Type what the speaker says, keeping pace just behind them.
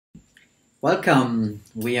Welcome!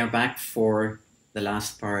 We are back for the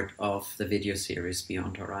last part of the video series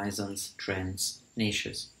Beyond Horizons, Trends,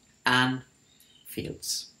 Niches and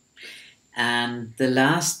Fields. And the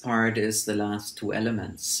last part is the last two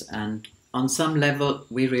elements. And on some level,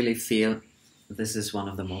 we really feel this is one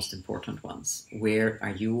of the most important ones. Where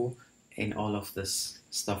are you in all of this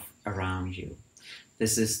stuff around you?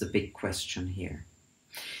 This is the big question here.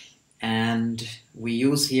 And we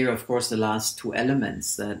use here, of course, the last two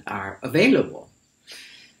elements that are available.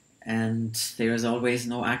 And there is always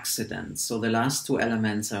no accident. So the last two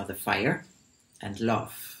elements are the fire and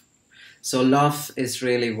love. So love is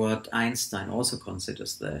really what Einstein also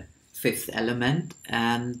considers the fifth element.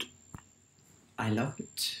 And I love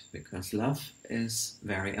it because love is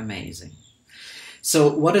very amazing.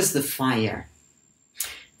 So what is the fire?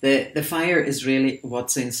 The fire is really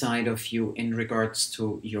what's inside of you in regards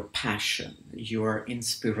to your passion, your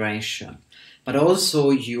inspiration, but also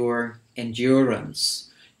your endurance,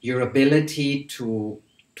 your ability to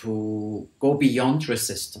go beyond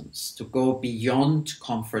resistance, to go beyond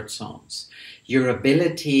comfort zones, your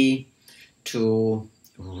ability to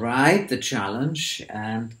ride the challenge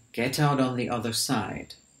and get out on the other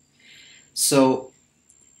side. So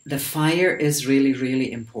the fire is really,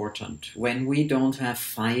 really important. When we don't have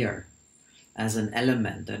fire as an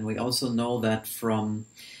element, and we also know that from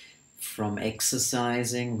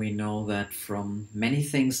exercising, we know that from many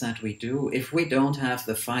things that we do, if we don't have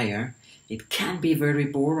the fire, it can be very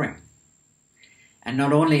boring. And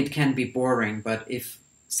not only it can be boring, but if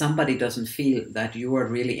somebody doesn't feel that you are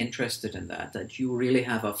really interested in that you really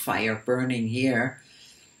have a fire burning here,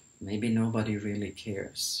 maybe nobody really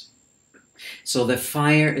cares. So the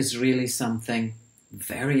fire is really something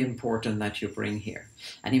very important that you bring here.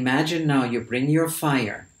 And imagine now you bring your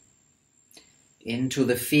fire into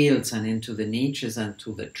the fields and into the niches and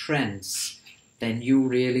to the trends, then you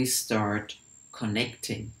really start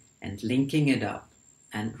connecting and linking it up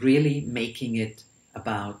and really making it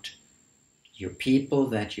about your people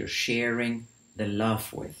that you're sharing the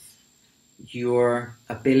love with, your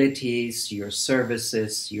abilities, your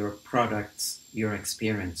services, your products, your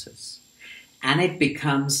experiences. And it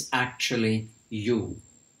becomes actually you.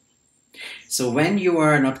 So when you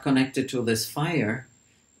are not connected to this fire,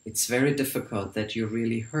 it's very difficult that you're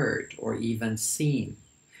really heard or even seen.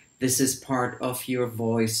 This is part of your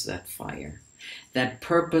voice, that fire, that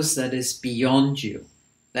purpose that is beyond you,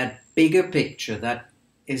 that bigger picture that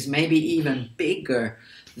is maybe even bigger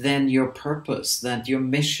than your purpose, than your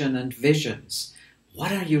mission and visions.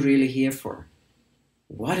 What are you really here for?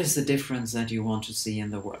 What is the difference that you want to see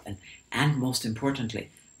in the world? And most importantly,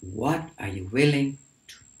 what are you willing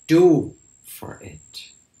to do for it?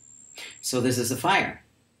 So this is a fire.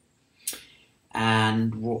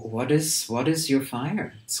 And what is your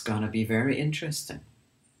fire? It's going to be very interesting.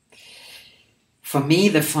 For me,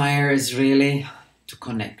 the fire is really to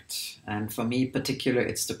connect. And for me, particularly,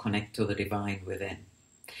 it's to connect to the divine within.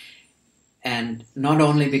 And not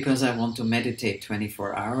only because I want to meditate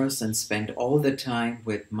 24 hours and spend all the time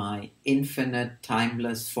with my infinite,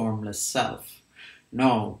 timeless, formless self.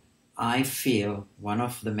 No, I feel one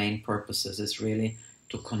of the main purposes is really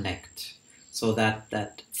to connect. So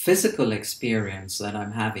that physical experience that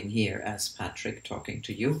I'm having here as Patrick talking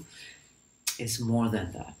to you is more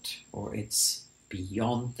than that, or it's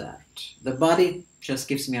beyond that. The body just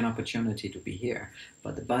gives me an opportunity to be here,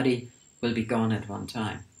 but the body will be gone at one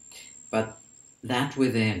time. But that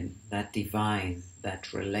within, that divine,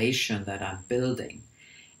 that relation that I'm building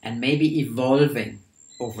and maybe evolving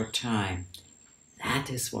over time, that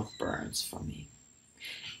is what burns for me.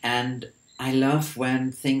 And I love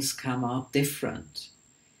when things come out different.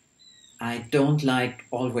 I don't like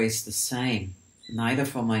always the same, neither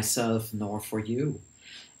for myself nor for you.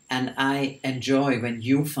 And I enjoy when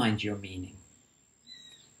you find your meaning.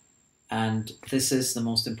 And this is the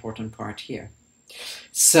most important part here.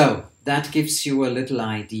 So that gives you a little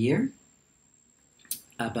idea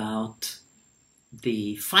about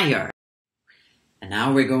the fire. And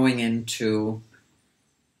now we're going into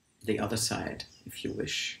the other side, if you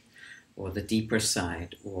wish, or the deeper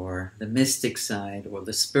side, or the mystic side, or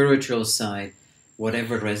the spiritual side,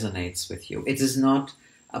 whatever resonates with you. It is not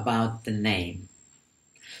about the name.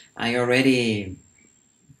 I already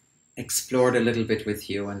explored a little bit with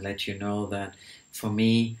you and let you know that for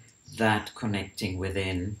me, that connecting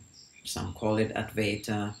within, some call it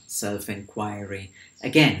Advaita, self-inquiry.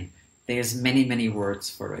 Again, there's many, many words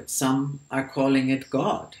for it. Some are calling it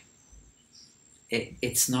God.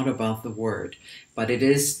 It's not about the word, but it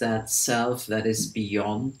is that self that is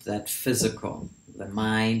beyond that physical, the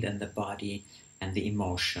mind and the body and the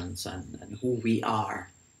emotions and who we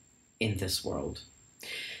are in this world.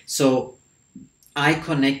 So I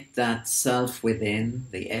connect that self within,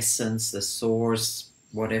 the essence, the source,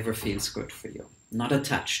 whatever feels good for you. Not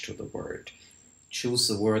attached to the word. Choose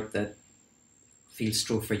the word that feels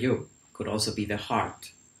true for you. Could also be the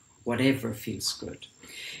heart. Whatever feels good.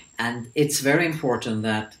 And it's very important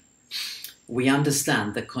that we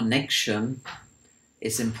understand the connection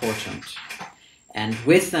is important. And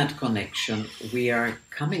with that connection, we are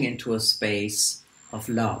coming into a space of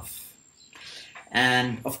love.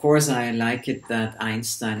 And of course, I like it that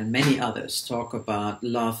Einstein and many others talk about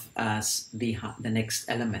love as the next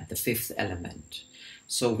element, the fifth element.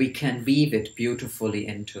 So we can weave it beautifully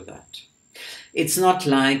into that. It's not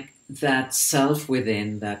like that self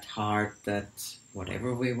within, that heart, that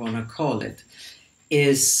whatever we want to call it,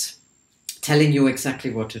 is telling you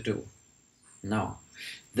exactly what to do. No.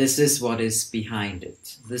 This is what is behind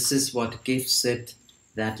it. This is what gives it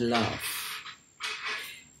that love.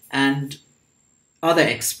 And other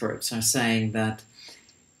experts are saying that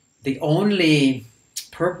the only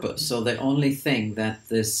purpose or the only thing that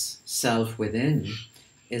this self within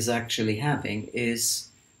is actually having is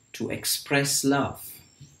to express love.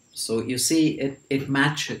 So you see, it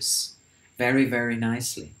matches very, very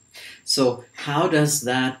nicely. So how does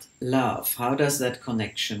that love, how does that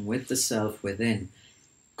connection with the self within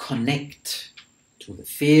connect to the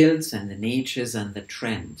fields and the niches and the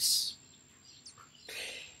trends?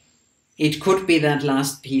 It could be that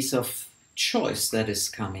last piece of choice that is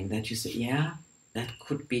coming, that you say, yeah, that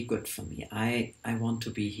could be good for me. I want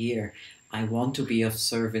to be here. I want to be of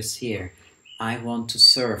service here. I want to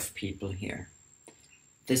serve people here.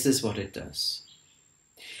 This is what it does.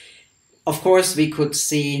 Of course, we could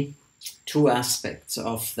see two aspects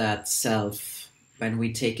of that self when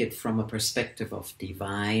we take it from a perspective of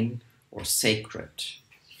divine or sacred.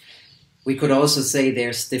 We could also say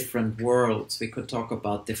there's different worlds. We could talk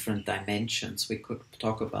about different dimensions. We could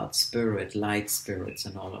talk about spirit, light spirits,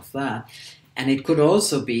 and all of that. And it could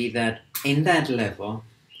also be that in that level,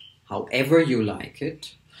 however you like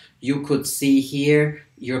it, you could see here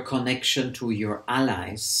your connection to your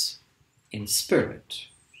allies in spirit.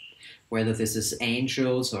 Whether this is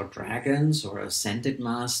angels or dragons or ascended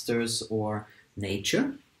masters or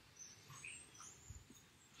nature.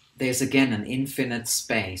 There's again an infinite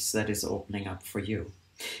space that is opening up for you.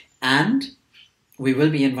 And we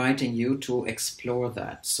will be inviting you to explore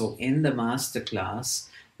that. So in the masterclass,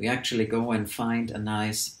 we actually go and find a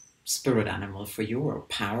nice spirit animal for you or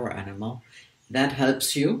power animal that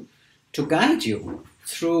helps you to guide you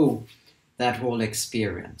through that whole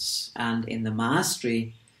experience. And in the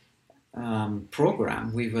mastery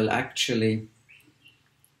program, we will actually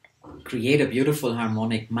create a beautiful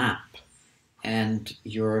harmonic map. And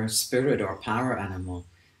your spirit or power animal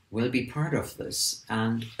will be part of this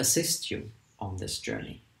and assist you on this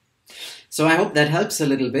journey. So I hope that helps a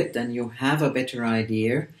little bit and you have a better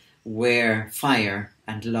idea where fire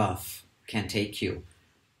and love can take you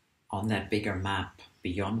on that bigger map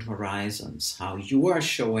beyond horizons, how you are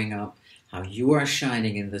showing up, how you are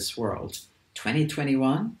shining in this world,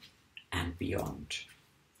 2021 and beyond.